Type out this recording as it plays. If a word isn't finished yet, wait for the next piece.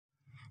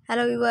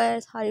Hello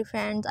viewers, how are you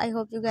friends? I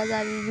hope you guys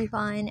are really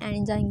fine and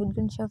enjoying good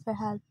condition of your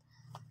health.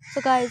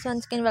 So guys,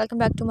 once again welcome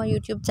back to my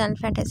YouTube channel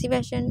Fantasy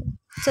Fashion.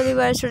 So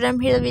viewers, today I'm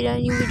here with a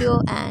new video,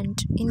 and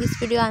in this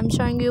video I'm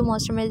showing you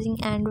most amazing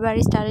and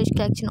very stylish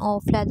collection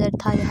of leather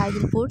thigh high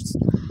heel boots.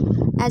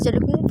 As you're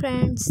looking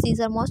friends, these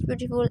are most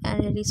beautiful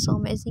and really so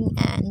amazing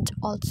and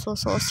also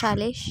so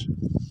stylish.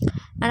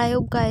 And I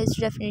hope guys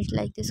definitely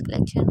like this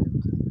collection.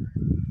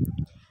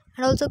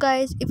 And also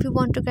guys, if you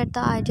want to get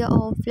the idea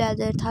of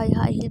leather thigh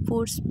high heel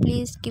boots,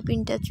 please keep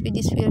in touch with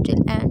this video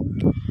till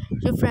end.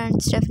 Your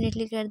friends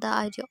definitely get the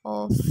idea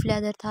of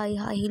leather thigh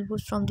high heel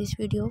boots from this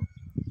video.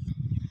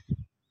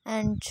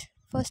 And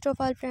first of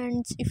all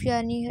friends, if you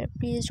are new here,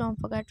 please don't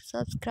forget to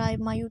subscribe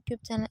my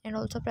YouTube channel and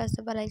also press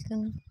the bell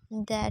icon.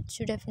 That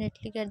should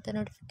definitely get the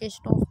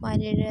notification of my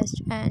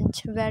latest and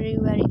very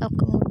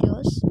upcoming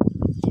videos.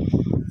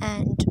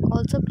 And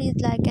also please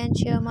like and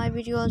share my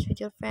videos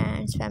with your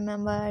friends, family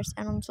members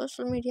and on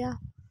social media,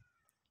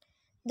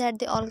 that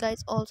they all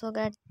guys also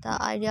get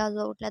the ideas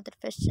about leather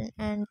fashion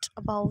and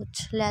about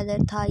leather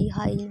thigh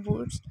high heel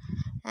boots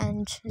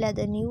and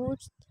leather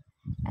nudes.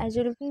 As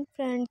you're looking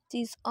friends,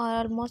 these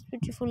are most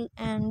beautiful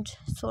and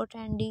so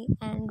trendy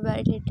and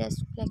very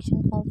latest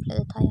collection of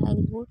leather thigh high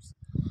heel boots.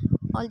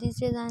 All these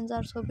designs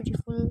are so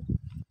beautiful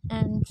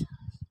and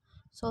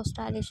so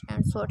stylish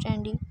and so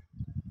trendy.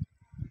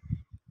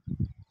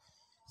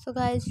 So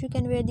guys, you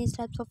can wear these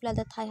types of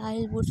leather thigh high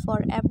heel boots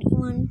for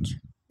everyone.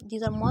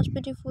 These are most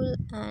beautiful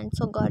and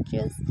so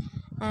gorgeous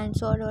and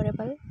so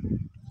adorable.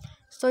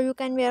 So you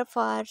can wear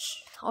for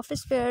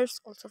office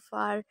wears, also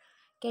for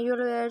casual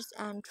wears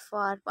and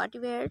for party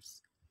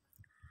wears.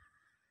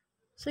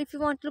 So if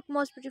you want to look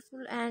most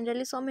beautiful and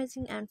really so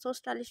amazing and so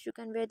stylish, you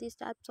can wear these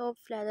types of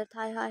leather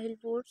thigh high heel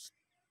boots.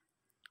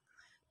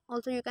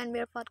 Also you can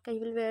wear for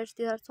casual wears.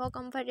 They are so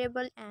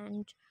comfortable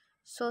and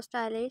so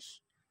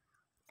stylish.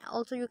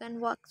 Also you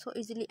can walk so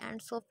easily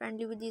and so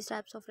friendly with these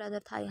types of leather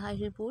thigh high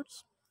heel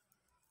boots.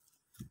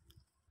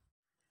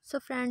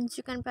 So friends,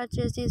 you can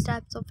purchase these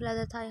types of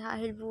leather thigh high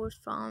heel boots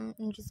from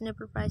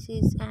reasonable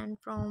prices and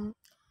from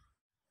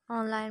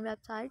online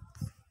websites.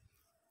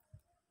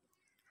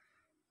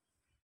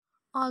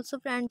 Also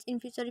friends, in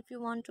future if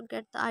you want to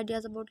get the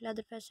ideas about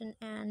leather fashion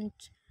and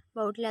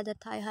about leather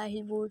thigh high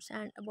heel boots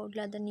and about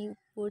leather new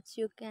boots,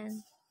 you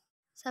can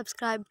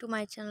subscribe to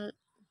my channel.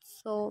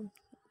 So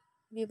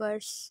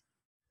viewers,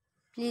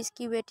 please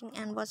keep waiting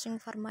and watching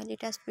for my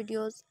latest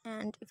videos.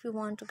 And if you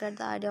want to get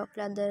the idea of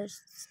leather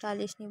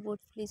stylish new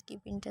boots, please keep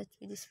in touch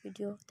with this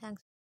video. Thanks.